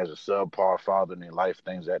student who has a subpar father in their life,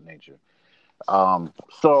 things of that nature.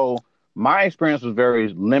 So my experience was very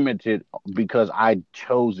limited because I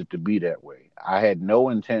chose it to be that way. I had no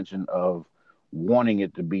intention of wanting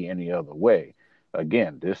it to be any other way.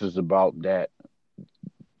 Again, this is about that.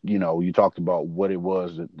 You talked about what it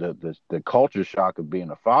was, the culture shock of being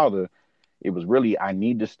a father. It was really, I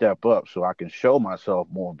need to step up so I can show myself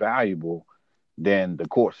more valuable than the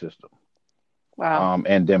court system. Wow.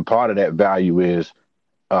 And then part of that value is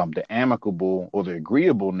the amicable or the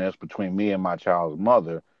agreeableness between me and my child's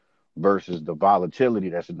mother versus the volatility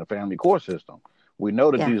that's in the family court system. We know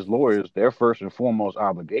that Yeah. these lawyers, their first and foremost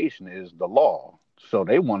obligation is the law. So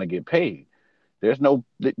they want to get paid. There's no,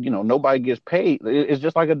 nobody gets paid. It's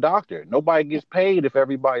just like a doctor. Nobody gets paid if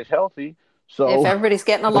everybody's healthy. If So, everybody's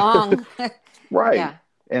getting along, right. yeah.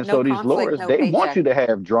 And No so these conflict, lawyers, no they want you paycheck.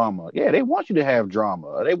 to have drama. Yeah, they want you to have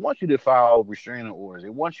drama. They want you to file restraining orders. They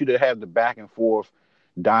want you to have the back and forth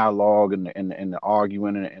dialogue and the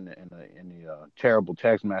arguing and the terrible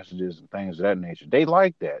text messages and things of that nature. They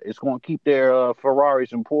like that. It's going to keep their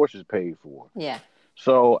Ferraris and Porsches paid for. Yeah.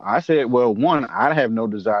 So I said, well, one, I have no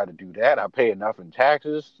desire to do that. I pay enough in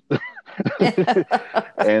taxes.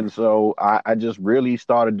 And so I just really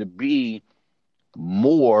started to be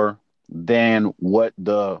more than what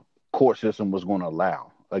the court system was going to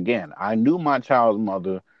allow. Again, I knew my child's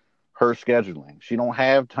mother, her scheduling. She don't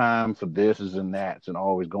have time for this and that and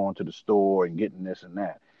always going to the store and getting this and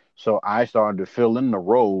that. So I started to fill in the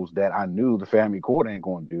roles that I knew the family court ain't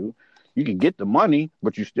going to do. You can get the money,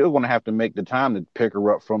 but you're still going to have to make the time to pick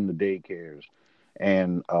her up from the daycares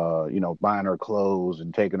and buying her clothes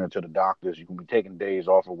and taking her to the doctors. You can be taking days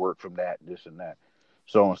off of work from that, this and that.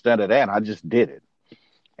 So instead of that, I just did it,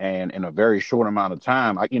 and in a very short amount of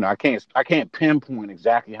time, I can't pinpoint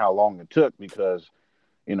exactly how long it took because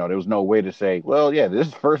there was no way to say, well, yeah, this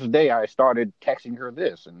is the first day I started texting her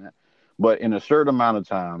this and that. But in a certain amount of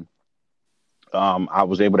time, I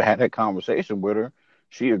was able to have that conversation with her.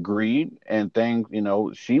 She agreed, and things,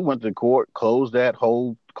 she went to court, closed the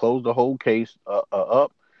whole case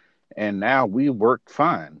up, and now we work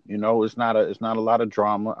fine. It's not a lot of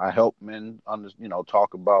drama. I help men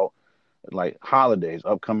talk about like holidays,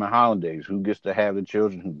 upcoming holidays, who gets to have the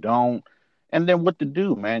children, who don't, and then what to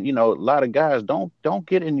do, man. A lot of guys don't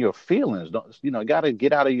get in your feelings. Don't got to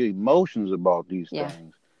get out of your emotions about these Yeah.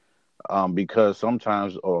 things. because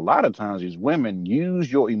sometimes, or a lot of times, these women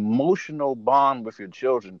use your emotional bond with your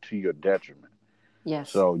children to your detriment.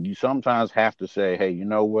 Yes. So you sometimes have to say, hey, you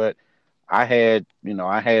know what? I had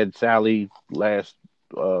Sally last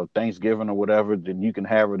Thanksgiving or whatever. Then you can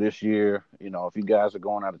have her this year. If you guys are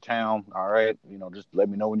going out of town, all right. Just let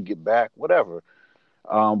me know when you get back, whatever.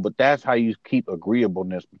 But that's how you keep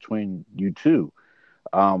agreeableness between you two.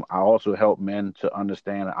 I also help men to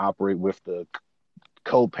understand and operate with the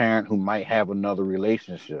co-parent who might have another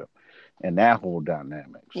relationship and that whole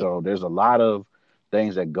dynamic. Yeah. So there's a lot of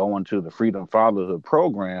things that go into the Freedom Fatherhood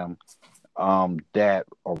program that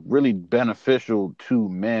are really beneficial to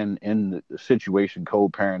men in the situation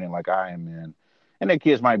co-parenting like I am in. And their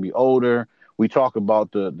kids might be older. We talk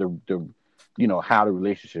about the how the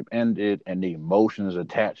relationship ended and the emotions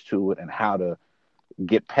attached to it and how to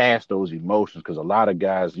get past those emotions, because a lot of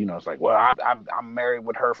guys, it's like, well, I'm married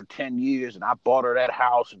with her for 10 years and I bought her that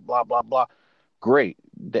house and blah blah blah. Great.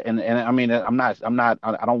 And I mean, I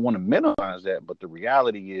don't want to minimize that, but the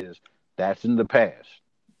reality is that's in the past.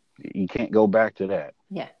 You can't go back to that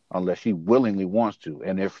Yeah. unless she willingly wants to.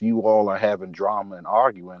 And if you all are having drama and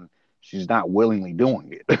arguing, she's not willingly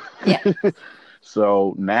doing Yeah. it.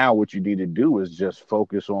 So now what you need to do is just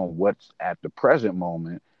focus on what's at the present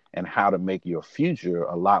moment and how to make your future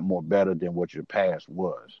a lot more better than what your past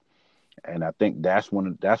was. And I think that's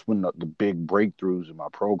when the big breakthroughs in my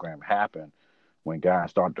program happen, when guys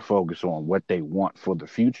start to focus on what they want for the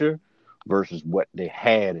future versus what they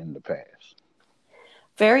had in the past.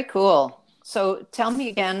 Very cool. So tell me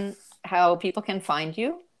again how people can find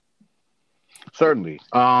you. Certainly.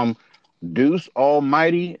 Deuce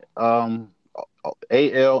Almighty, ALMIGTH,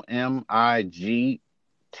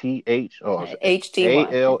 or HTY.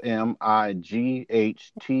 ALMIGHTEE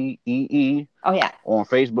Oh, yeah. on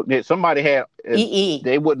Facebook. Somebody had, EE.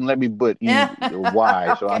 they wouldn't let me put Yeah.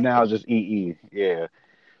 Y, so I Okay. now it's just EE. Yeah.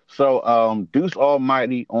 So Deuce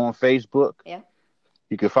Almighty on Facebook. Yeah.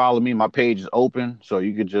 You can follow me. My page is open, so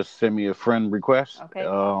you could just send me a friend request. Okay.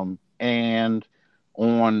 And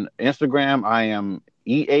on Instagram, I am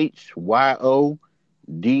EHYODEUCE.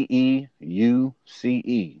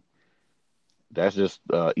 That's just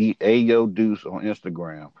Ayo Deuce on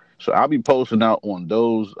Instagram. So I'll be posting out on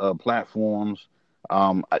those platforms.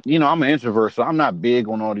 I'm an introvert, so I'm not big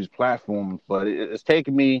on all these platforms, but it's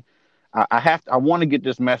taken me. I want to get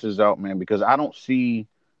this message out, man, because I don't see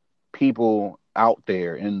people out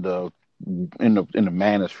there in the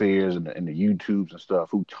manospheres and the YouTubes and stuff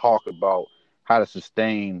who talk about how to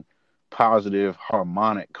sustain positive,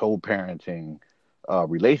 harmonic co-parenting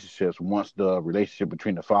relationships once the relationship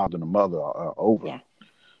between the father and the mother are over. Yeah.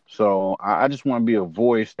 So I just want to be a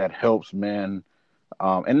voice that helps men,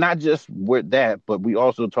 and not just with that, but we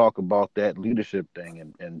also talk about that leadership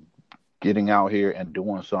thing and getting out here and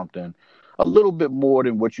doing something a little bit more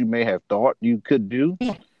than what you may have thought you could do.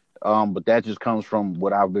 Yeah. But that just comes from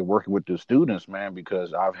what I've been working with the students, man,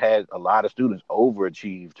 because I've had a lot of students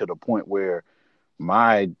overachieve to the point where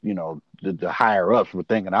the higher ups were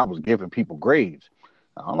thinking I was giving people grades.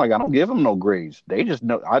 I'm like, I don't give them no grades. They just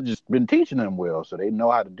know I just been teaching them well, so they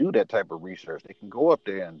know how to do that type of research. They can go up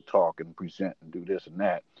there and talk and present and do this and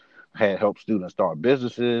that. Had helped students start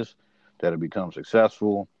businesses that have become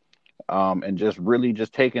successful, and just really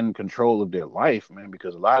just taking control of their life, man.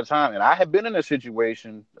 Because a lot of time, and I have been in a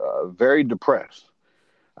situation, very depressed.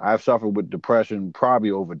 I've suffered with depression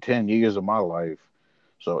probably over 10 years of my life.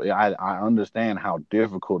 So I understand how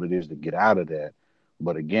difficult it is to get out of that.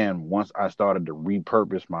 But again, once I started to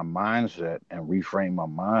repurpose my mindset and reframe my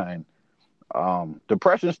mind,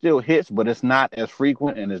 depression still hits, but it's not as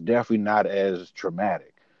frequent and it's definitely not as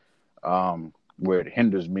traumatic, where it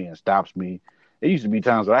hinders me and stops me. There used to be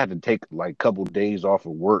times where I had to take like a couple of days off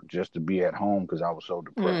of work just to be at home because I was so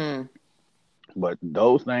depressed. Mm. But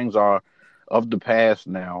those things are of the past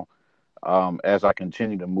now. As I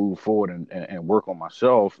continue to move forward and work on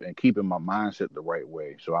myself and keeping my mindset the right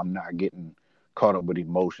way, so I'm not getting caught up with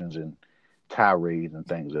emotions and tirades and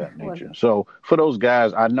things of that Well, nature. So for those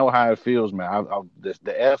guys, I know how it feels, man.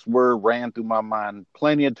 The S word ran through my mind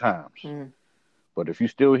plenty of times. mm. But if you're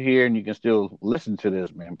still here and you can still listen to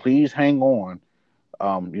this, man, please hang on.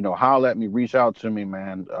 Holler at me, reach out to me,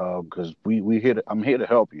 man, because we here. I'm here to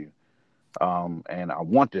help you, and I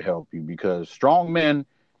want to help you because strong men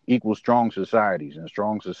equal strong societies, and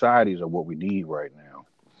strong societies are what we need right now.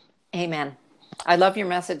 Amen. I love your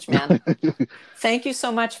message, man. Thank you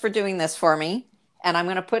so much for doing this for me. And I'm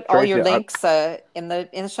going to put all Tracy, your links in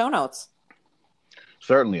the show notes.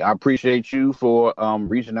 certainly, I appreciate you for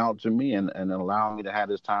reaching out to me and allowing me to have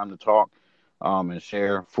this time to talk, and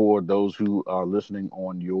share for those who are listening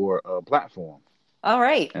on your platform. All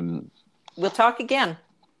right. And we'll talk again.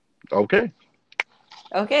 Okay.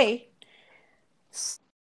 Okay.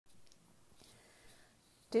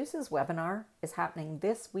 Deuce's webinar is happening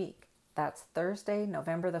this week. That's Thursday,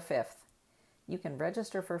 November the 5th. You can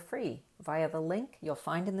register for free via the link you'll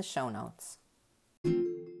find in the show notes. And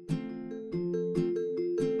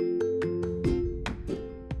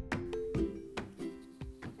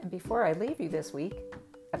before I leave you this week,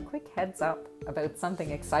 a quick heads up about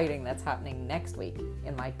something exciting that's happening next week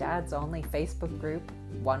in my Dads Only Facebook group,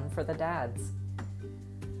 One for the Dads.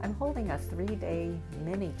 I'm holding a 3-day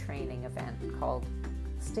mini training event called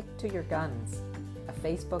Stick to Your Guns, a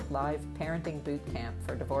Facebook Live parenting boot camp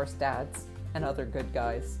for divorced dads and other good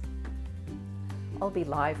guys. I'll be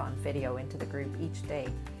live on video into the group each day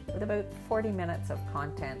with about 40 minutes of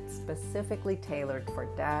content specifically tailored for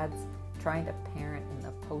dads trying to parent in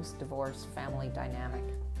the post-divorce family dynamic.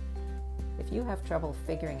 If you have trouble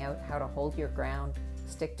figuring out how to hold your ground,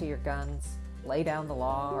 stick to your guns, lay down the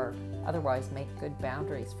law, or otherwise make good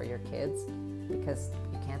boundaries for your kids because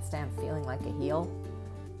you can't stand feeling like a heel,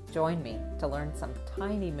 join me to learn some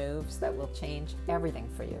tiny moves that will change everything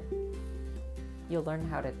for you. You'll learn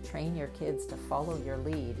how to train your kids to follow your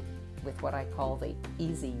lead with what I call the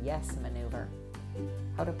easy yes maneuver.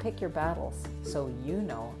 How to pick your battles so you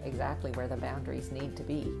know exactly where the boundaries need to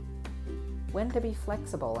be. When to be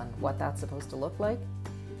flexible and what that's supposed to look like.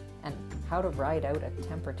 And how to ride out a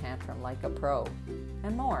temper tantrum like a pro.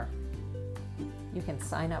 And more. You can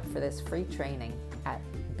sign up for this free training at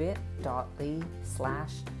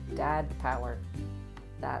bit.ly/dadpower.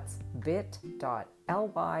 That's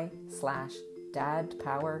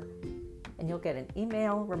bit.ly/dadpower. And you'll get an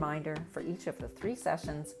email reminder for each of the 3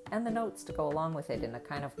 sessions and the notes to go along with it in a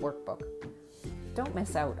kind of workbook. Don't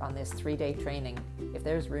miss out on this 3-day training if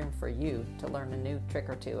there's room for you to learn a new trick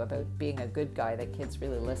or two about being a good guy that kids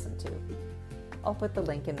really listen to. I'll put the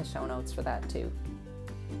link in the show notes for that too.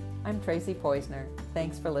 I'm Tracy Poisner.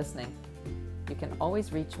 Thanks for listening. You can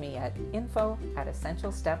always reach me at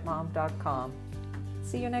info@essentialstepmom.com.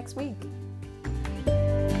 See you next week.